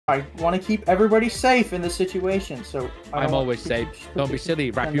I want to keep everybody safe in this situation, so I'm always safe. Don't be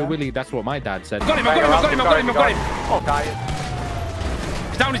silly. Wrap your willy. That's what my dad said. Got him, I got him. Oh, dying.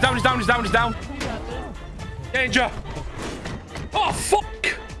 He's down. Danger. Oh, fuck.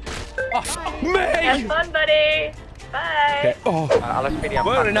 Oh, fuck me. Have fun, buddy. Bye. Okay. Oh, LSPD,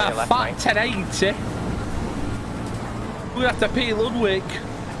 we're in a fat 1080. We're going to have to pay Ludwig.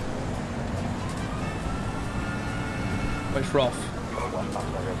 Oh, it's rough.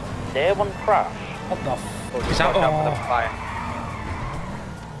 There one crash. What the fuck is that?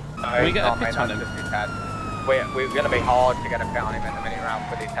 We get a pit on him. We're going to be hard to get a pit on him in the minute round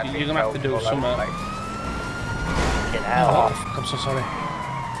for these heads. You're going to have to do something. Oh, fuck, I'm so sorry.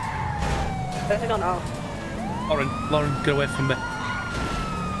 I don't know. Lauren, get away from me.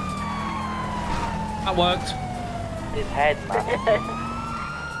 That worked. His head, man.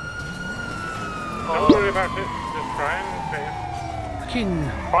 Don't worry about it. Just try and pay him. Fucking...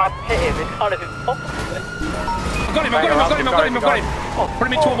 I've hit him. It's kind of impossible. I've got him. Put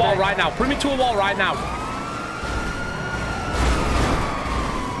him into a wall right now. He's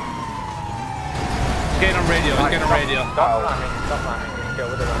getting on radio. Stop landing. Just go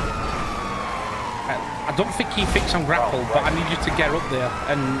with it. I don't think he thinks I'm grappled, but I need you to get up there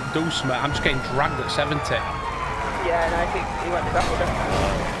and do something. I'm just getting dragged at 70. Yeah, and I think he went to grapple him.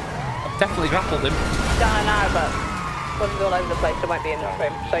 I've definitely grappled him. Down now, but one's all over the place, so won't be in the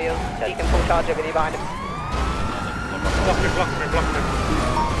room. So he can full charge it with you behind him. Block him.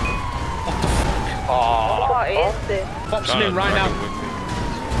 What the fuck? Oh, What is this? Box him in right now.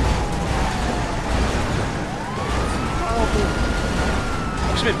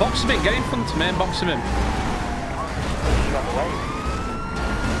 Box him in. Get in front of me and box him in.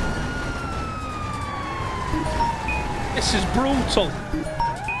 This is brutal.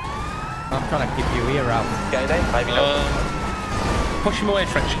 I'm trying to keep you here out. okay then, maybe not. Push him away,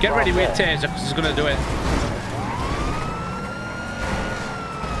 French. Get ready with a taser because he's going to do it.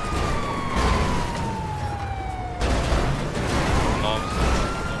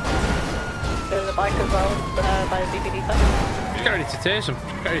 There's a bike as well by the BPD side. Just get ready to tase him.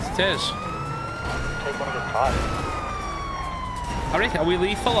 Take one of the tires. Harry, are we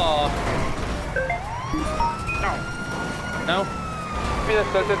lethal or...? No?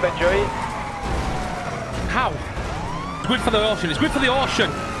 How? It's good for the ocean. It's going for the ocean.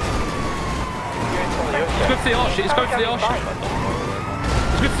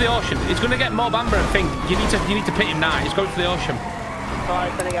 It's going to get Mob Amber and think. You need to pit him now. It's going for the ocean. Oh,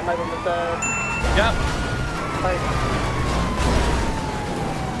 he's going to get Mob on the third. Yep.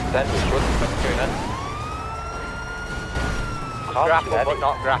 Then we should do that. Grapple, but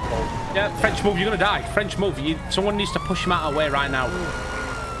not grapple. Yeah, French move. You're going to die. French move. Someone needs to push him out of the way right now.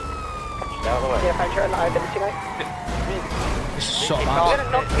 Yeah, French, you're in liability, mate. This is so I'm bad. going to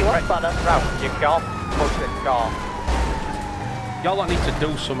knock you off, brother. Ralph, you can't push this car. Y'all don't need to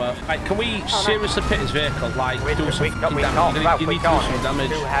do something. Like, can we seriously pit his vehicle? Like, do something damage. You need to do some damage.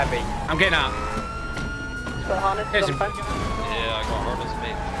 Too heavy. I'm getting out. He's got a harness. Here's him. Yeah, I got harness,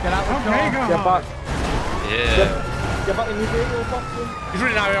 mate. Get out. Get back. Yeah. Get back in your vehicle, Boston. He's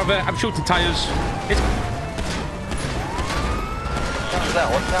running out of it. I'm shooting tyres. What's that?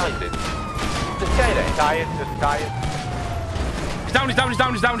 What's that? Just get it. Tired. He's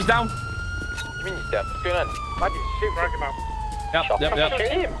down. You mean he's dead? What's going on? Why did you shoot? Drag him out. Yep.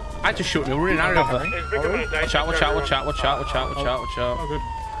 Shoot him. I had to shoot him. We're running out of it. He's bigger than a day. Watch out. Oh, good.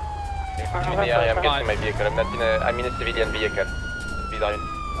 Yeah, I'm getting my vehicle. I'm not in a civilian vehicle.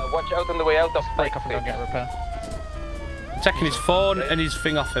 Watch out on the way out of the repair. Taking his phone and his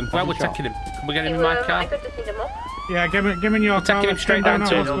thing off him. Well, we're taking him. Can we get him in my car? I could just need him up. Yeah, give him in your car. Taking him straight down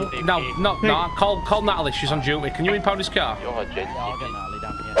to... No. No. Call Natalie. She's on duty. Can you impound his car? You're a gent. I'll get Natalie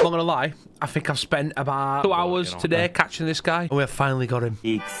down here. I'm not gonna lie. I think I've spent about 2 hours today catching this guy. And we have finally got him.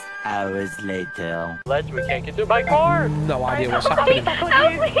 6 hours later. Ledge, we can't get to my car. No idea what's happening.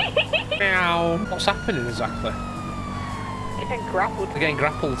 Meow. What's happening exactly? He's getting grappled. They're getting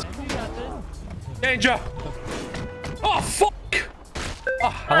grappled. Danger! Oh, fuck!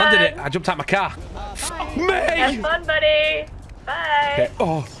 Oh, I landed it. I jumped out my car. Fuck me! Have fun, buddy. Bye. Okay.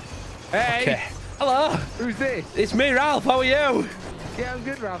 Oh. Hey. Okay. Hello. Who's this? It's me, Ralph. How are you? Yeah, I'm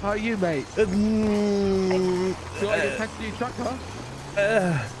good, Ralph. How are you, mate? Uh, You want to get taxi your truck, huh?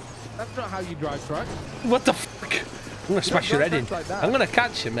 That's not how you drive truck. What the fuck? I'm gonna smash your head in. Like that. I'm gonna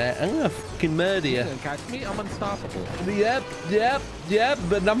catch you, mate. I'm gonna fucking murder you. You don't catch me. I'm unstoppable. Yep.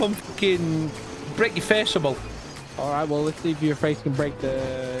 But I'm gonna fucking break your face up. All right. Well, let's see if your face can break the,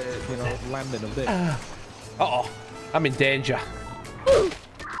 landing of this. Uh-oh. I'm in danger.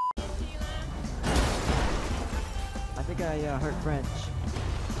 I think I hurt French.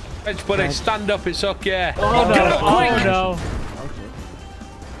 French buddy, stand up. It's okay. Oh no! Get up quick! Oh no!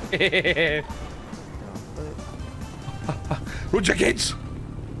 Run your kids!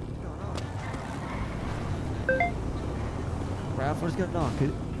 Grappler's gonna knock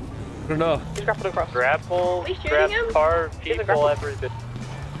it. I don't know. He's grappling across. Grapple, Are you shooting grab him? car, He's a people, grapple. everything.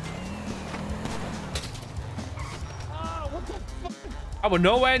 I was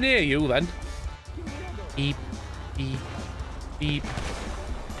nowhere near you then. Beep, beep, beep.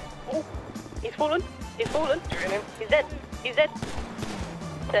 Oh, he's fallen. He's fallen. He's dead. He's dead.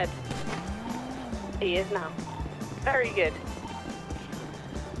 Dead. He is now. Very good.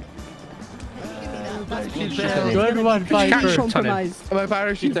 Good one, Viper. Compromised. My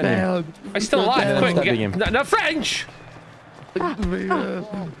parachute failed. I still alive. Quick, get... no, French!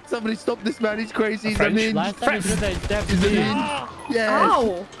 Somebody stop this man. He's crazy. He's French. in. Last time he did that, definitely. Yes.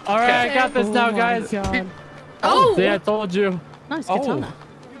 Ow! All right, I got this now, guys. Oh! See, I told you. Nice katana.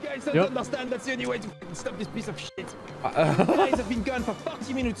 You guys don't understand. That's the only way to stop this piece of shit. You guys have been gone for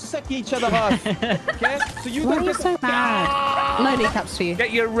 40 minutes, sucking each other off. Okay? So you Why don't are you get so bad? No kneecaps for you.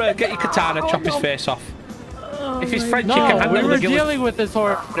 Get your katana, chop his face off. If he's French, you No, can handle we were the dealing with this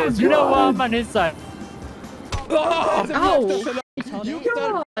horse. You know what? I'm on his side. Oh! Ow! You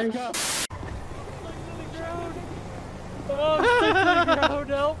can Oh, stick to the ground.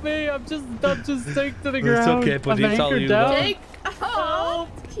 Help me. I'm just stick to the ground. It's okay, buddy. I'm It's all anchored you. down. Oh,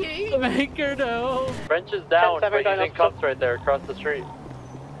 cute. I'm anchored down. French is down, but 10-7 he's going in off. cuffs right there across the street.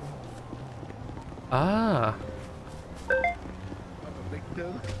 Ah.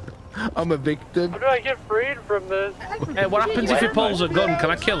 I'm a victim. How do I get freed from this? Hey, what happens if he pulls a gun?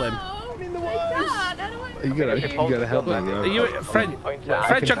 Can I kill him? You gotta help me. Are you French?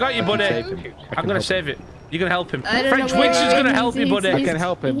 French, I got you, buddy. I'm gonna save it. You're gonna help him. I don't French know Wits where is gonna he help you, is. buddy. I can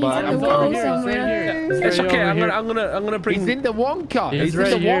help him, but He's I'm on the wall coming. somewhere. It's okay. I'm gonna bring. He's in the Wonka. He's He's in right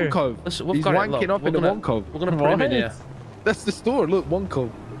the here. Wonkove. Listen, we've He's got it, wanking look. up in the Wonkove. We're gonna put him in here. That's the store. Look,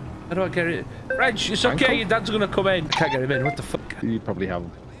 Wonkove. How do I get it? French, it's okay. Your dad's gonna come in. I can't get him in. What the fuck? You probably have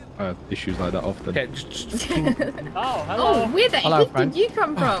issues like that often. Okay, just... Oh, hello. Oh, where the Hello, heck friend. did you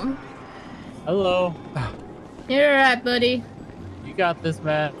come from? Hello. You're alright, buddy. You got this,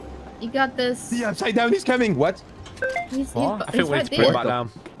 man. You got this. The upside down is coming. What? He's I think we need right to put him there. back down.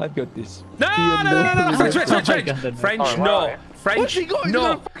 I've got this. No! French, French, no. French, What's he got?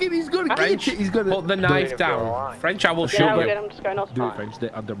 no. He's gonna French, He's gonna put the knife down. French, I will shoot Yeah, we're you. good. I'm just going off. do it, French.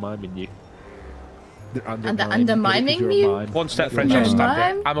 They're undermining you. They're undermining you? you? One step, French, I'll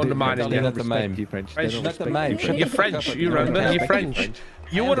stab it. I'm undermining They you. don't respect you, French. They don't Not the respect mime. you, You're French, you remember? You're French.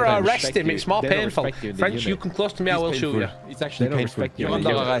 You want to arrest him, it's more painful. French, you come close to me, I will shoot you. It's actually They don't painful. respect you. You're under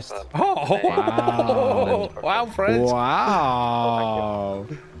arrest. Oh, wow, French. Wow.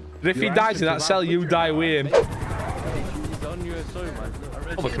 If he dies in that cell, you die with him.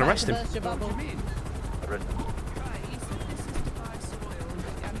 Oh, we can arrest him.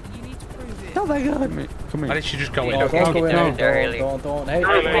 Oh my god. Come Why did she just go in? Don't. Hey, We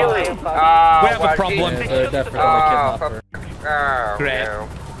have a problem. Grape.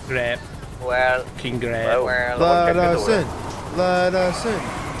 Grape. Well, King Grape. let us in. Let us in.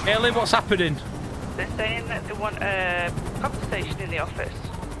 Haley, what's happening? They're saying that they want a conversation in the office.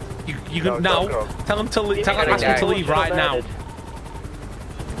 You can now tell him to leave. Ask him to leave right now.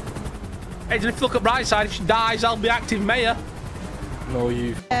 Hey, if you look up right side, if she dies, I'll be active mayor. No,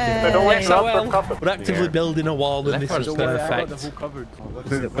 you. Yes, I will. We're actively building a wall, and this is perfect.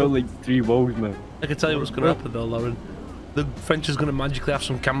 Only 3 walls, man. I can tell you what's going to happen, though, Lauren. The French is going to magically have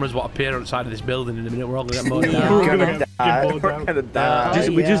some cameras what appear outside of this building in a minute. We're all going to get mowed down. We're gonna die. We're gonna die.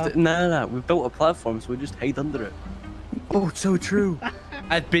 We just no. We built a platform, so we just hide under it. Oh, it's so true.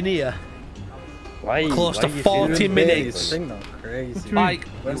 I've been here Why? close to 40 minutes. Crazy. Like,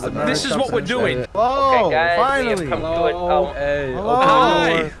 this is what we're doing. Oh, Okay, guys, finally. we have come to it. Hey,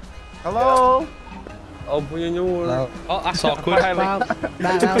 Hi. Hello. open your door. Oh, that's awkward.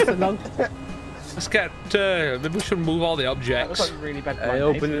 Long. Let's get. Maybe we should move all the objects. Hey,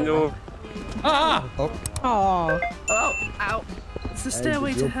 open the door. Ah! Oh. Oh, ow. It's the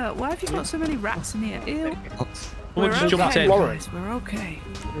stairway to hurt. Why have you got so many rats in here? Ew. We'll just jump okay, in. guys. We're okay.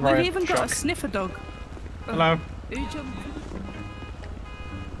 We've even got a sniffer dog. Hello. Who jumped?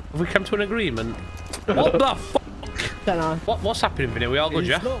 Have we come to an agreement? What the fuck? Don't know. What's happening, Vinny? We all good,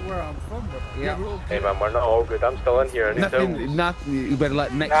 yeah? not where I'm from, bro. Yeah. Hey man, we're not all good. I'm still in here. Nothing. You better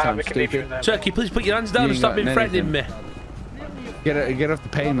like next time, stupid. Turkey, please put your hands down You and stop ain't being got threatening me. Get off the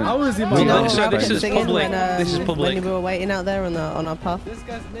pavement. I was in my Do you know So what this kept is singing public. when, This is public. when we were waiting out there on our path? This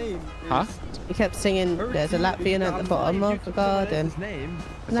guy's name. Huh? He kept singing, there's a Latvian at the bottom of the garden. His name.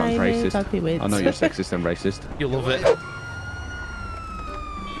 That sounds Name is racist. By Wits. I know you're sexist and racist. You love it.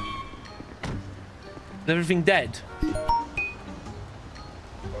 everything dead?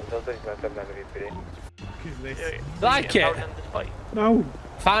 Like it? No.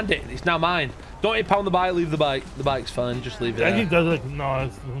 Find it. It's now mine. Don't impound the bike. Leave the bike. The bike's fine. Just leave it I think there. that's like, no,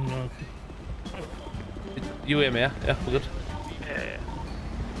 it's no. You hear me, yeah? Yeah, we're good.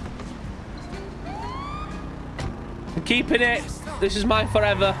 I'm keeping it. This is mine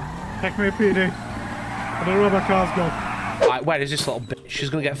forever. Take me a PD. I don't know where my car's gone. Right, where is this little bitch? She's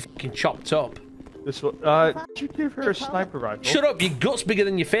gonna get fucking chopped up. This one. Did you give her a sniper rifle? Shut up, your gut's bigger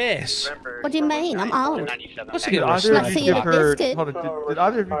than your face. What do you mean? I'm old. What's Did either of you give her? Hold on, did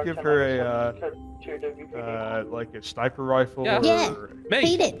either of you give her a like a sniper rifle? Yeah. Yeah. Me.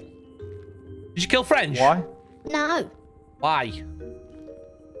 Beat it. Did you kill French? Why? No. Why?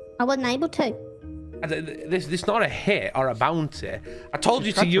 I wasn't able to. This not a hit or a bounty. I told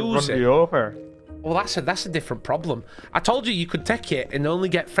you to use it. Run me over. Well, that's a different problem. I told you could take it and only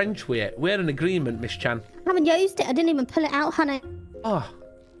get French with it. We're in agreement, Miss Chan. I haven't used it. I didn't even pull it out, honey. Oh.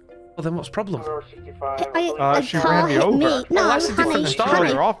 Well, then what's the problem? A she car ran me hit over. me. Well, No, that's a different story.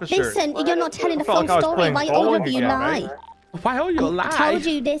 honey. Officer. Listen, you're not telling the I felt full like I was story. playing Why all bowling of you again, lie? mate. Why are you alive? I told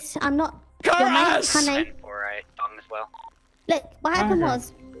you this. I'm not your mate, Yes! honey. Alright, done as well. Look, what happened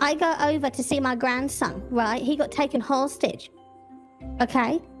was, I go over to see my grandson, right? He got taken hostage.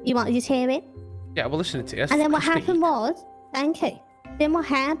 Okay? You want to just hear it? Yeah, well, listen to it. And then what happened was, thank you. Then what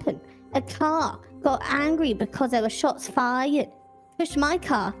happened? A car got angry because there were shots fired. Pushed my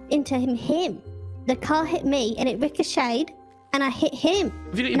car into him. The car hit me and it ricocheted, and I hit him.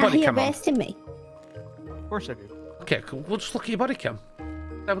 Have you got your Now body he cam on? arrested me. Of course I do. Okay, cool. We'll just look at your body cam.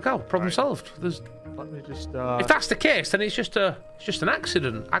 There we go. Problem solved. There's... Let me just. If that's the case, then it's just an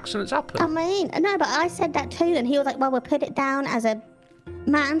accident. Accidents happen. I mean, no, but I said that too, and he was like, well, we'll put it down as a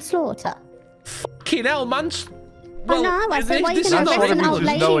manslaughter. Fucking hell, man. I know, I said, why are you going to arrest an old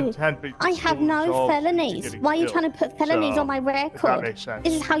lady? No intent, but I have no resolve to felonies. getting Why are you killed. trying to put felonies So, on my if that record? makes sense.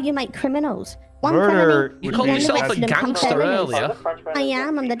 This is how you make criminals. One Murder felony, You would called be then the yourself rest a of them come gangster felonies. earlier. I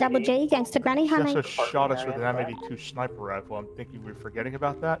am. I'm the double G gangster granny, She honey. also shot us with an M82 sniper rifle. I'm thinking we're forgetting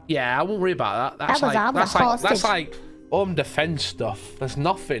about that. Yeah, I won't worry about that. That's That was our that's hostage. like home defense stuff. There's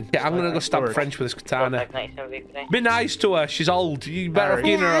nothing. Yeah, I'm gonna go stab Word. French with this katana. Be nice to her. She's old. You better off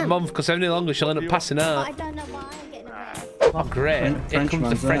giving her a month, because any longer she'll end up passing But out. I don't know why I'm getting arrested. Oh, great. Here French comes the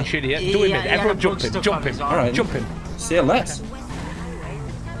man's French there. idiot. Do him in. Everyone jump him. Jump him. Alright. Jump him. See you less.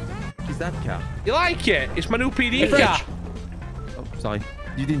 Is that car? You like it? It's my new PD Hey, car. French. Oh, sorry.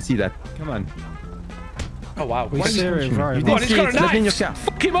 You didn't see that. Come on. Oh, wow. You You didn't what, he's see got it. a Let me in your knife. car.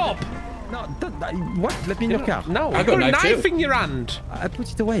 Fuck him up. No, what? Let me in your car. No, I you've got got a a knife knife too. in your hand. I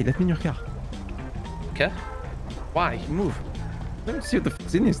put it away. Let me in your car. Okay. Why? Move. Let me see what the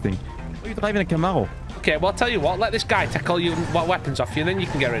f***'s in this thing. Why are you driving a Camaro? Okay, well, I'll tell you what. Let this guy take all your weapons off you, and then you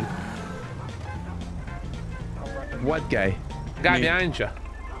can get in. What guy? The guy behind you.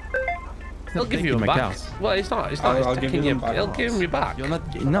 He'll give you him my back. cars. Well, he's not. He's taking you. He'll give him you back. You're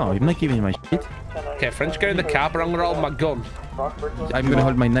not. No, I'm not giving you my shit. Okay, French, get in the car, but I'm gonna hold my gun. I'm gonna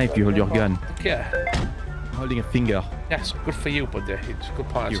hold my knife. You hold your gun. Okay. I'm holding a finger. Yes, good for you, buddy. It's a good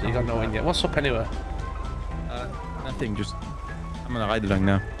point. So you got no in yet. What's up anyway? Nothing. Just. I'm gonna ride along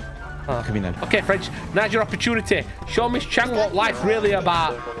now. Criminal. Okay, French. Now's your opportunity. Show Miss Chang what life really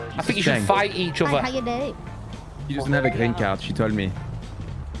about. I think you should Chang. fight each Hi, other. how you do? She doesn't have a green card. She told me.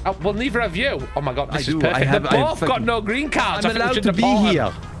 Oh, well, neither have you. Oh my God, this I is do. perfect. I have- They've I both got fucking- no green cards. I'm I think we allowed should to be deport them.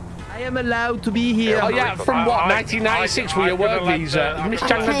 here. I am allowed to be here. Oh yeah, from what? 1996 with your work visa. Miss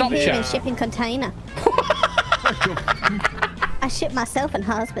Chang I adopt came here in you. a shipping container. I shipped myself and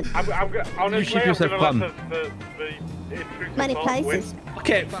husband. Honestly, ship yourself I'm gonna from? let the intrusive Many thoughts win. places.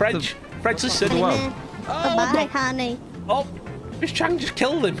 Okay, French. French, listen. Honey, man. Bye-bye, honey. Oh, Miss Chang just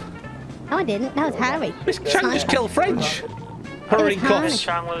killed him. No, I didn't. That was Harry. Miss Chang just killed French. Her in cuffs.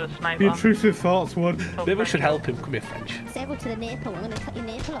 The intrusive thoughts won. Maybe we should help him. Come here, French. Several to the nipple. I'm gonna cut your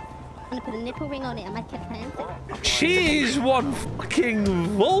nipple off. I'm gonna put a nipple ring on it and make it fancy. She's one fucking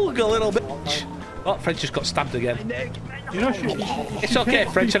vulgar little bitch. Oh, French just got stabbed again. You know she. It's okay,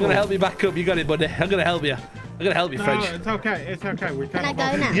 French. I'm gonna help you back up. You got it, buddy. I'm gonna help you. I'm gonna help you, French. it's okay. It's okay. We Can I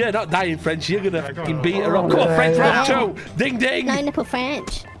go now? You're not dying, French. You're gonna fucking beat her up. Come on, French, round two. Ding, ding. No nipple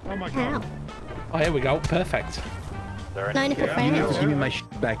French. Oh my How? God. Oh, here we go. Perfect. No nipple You need to French. give me my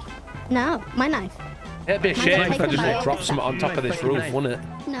shit back. No, my knife. It'd be a shame if I just dropped something on top of this roof, wouldn't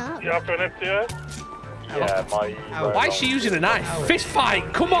it? No. You after an FTA? Yeah, Why is she using a knife? Fist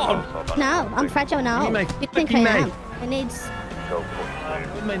fight. Come on. No, I'm fragile now. Give me my You think I fucking am? knife. It needs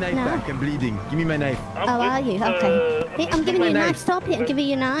Put my knife back. I'm bleeding. Give me my knife. Oh, are you? Okay. Hey, I'm giving you a knife. Stop it. I'm giving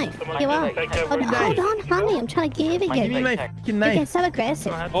you a knife. You are. Hold on, honey. I'm trying to give it you. Give me my fucking knife. You're so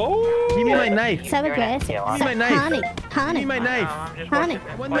aggressive. Oh. Give me my knife. So aggressive. Give me my knife. Honey. Give me my knife. Honey.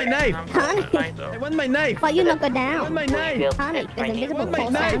 I want my knife. Honey. I want my knife. Why you not go I down? want my knife. Honey, there's invisible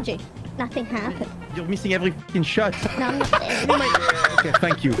force around you. Nothing happened. You're missing every fucking shot. No, I'm not there. Give me my... Okay,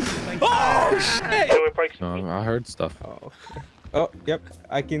 thank you. Oh, shit! No, I heard stuff. Oh, yep.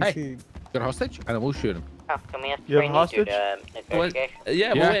 I can see. Got a hostage? And I will shoot him. You have a hostage?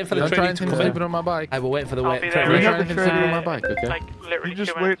 Yeah, we're waiting for the trainee to come Sleeping in. on my bike. I will wait for the wait. We Don't have try the anything sleeping on trainee. my bike, okay? You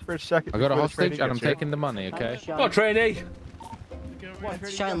just wait for a second. I got a before the hostage trainee and I'm gets here. taking the money, okay? Come on, trainee.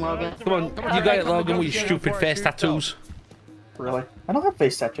 Shine, Logan. Come on, you got it, Logan, with your stupid face tattoos. Really? I don't have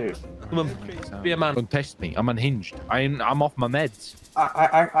face tattoos. Come on, be a man. Don't test me. I'm unhinged. I'm off my meds.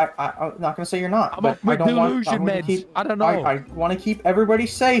 I'm not gonna say you're not. I'm but off my I don't want. delusion meds. I don't know. I want to keep everybody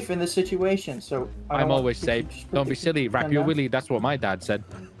safe in this situation. So I'm always safe. Don't be silly. Wrap your willy. That's what my dad said.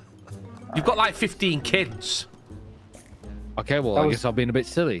 You've got like 15 kids. Okay, well, I guess I've been a bit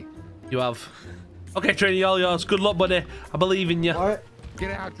silly. You have. Okay, trainee, all yours. Good luck, buddy. I believe in you. What?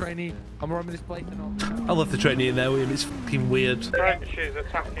 Get out, trainee. I'm running this place and I love the trainee in there with him. It's fucking weird. French is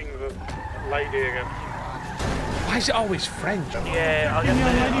attacking the lady again. Why is it always French? Yeah, I'll get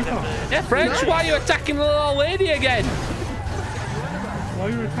the... Yeah, French, why are you attacking the little lady again? Why are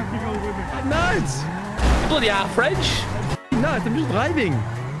you attacking all women? Nuts! You bloody are French. Nuts, I'm just driving.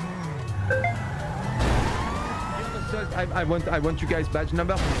 I want you guys badge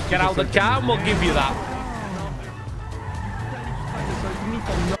number. Get out of the car and we'll give you that.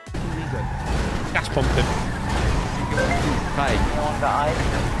 Gas pumping. Hi.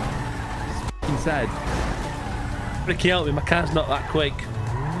 It's sad. Ricky, help me. My car's not that quick.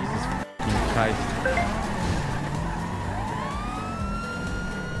 Christ.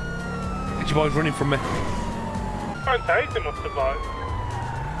 Get your boys running from me. Can't tase him off the bike.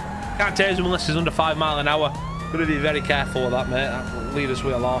 Can't tase him unless he's under 5 miles an hour. Gotta be very careful with that, mate. That will lead us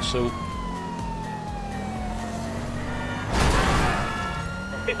with a lawsuit.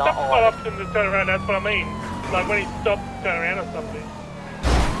 He stops quite often to turn around, that's what I mean. Like when he stops to turn around or something.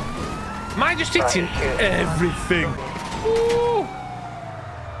 Am I just hitting everything? Ooh.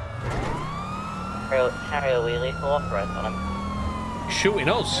 Carry a wheelie full off right on him. Shooting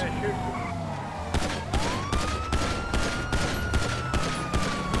us? Yeah, shoot.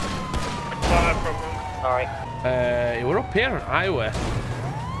 Alright. We're up here on highway.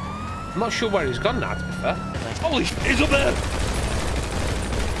 I'm not sure where he's gone now, to be fair. Holy shit, he's up there!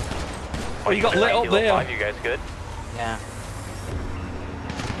 Oh, you got lit up there. You guys good? Yeah.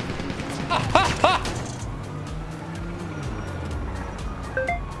 Ha ha ha!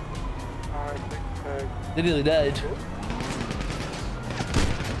 They nearly died.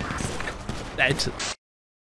 Dead.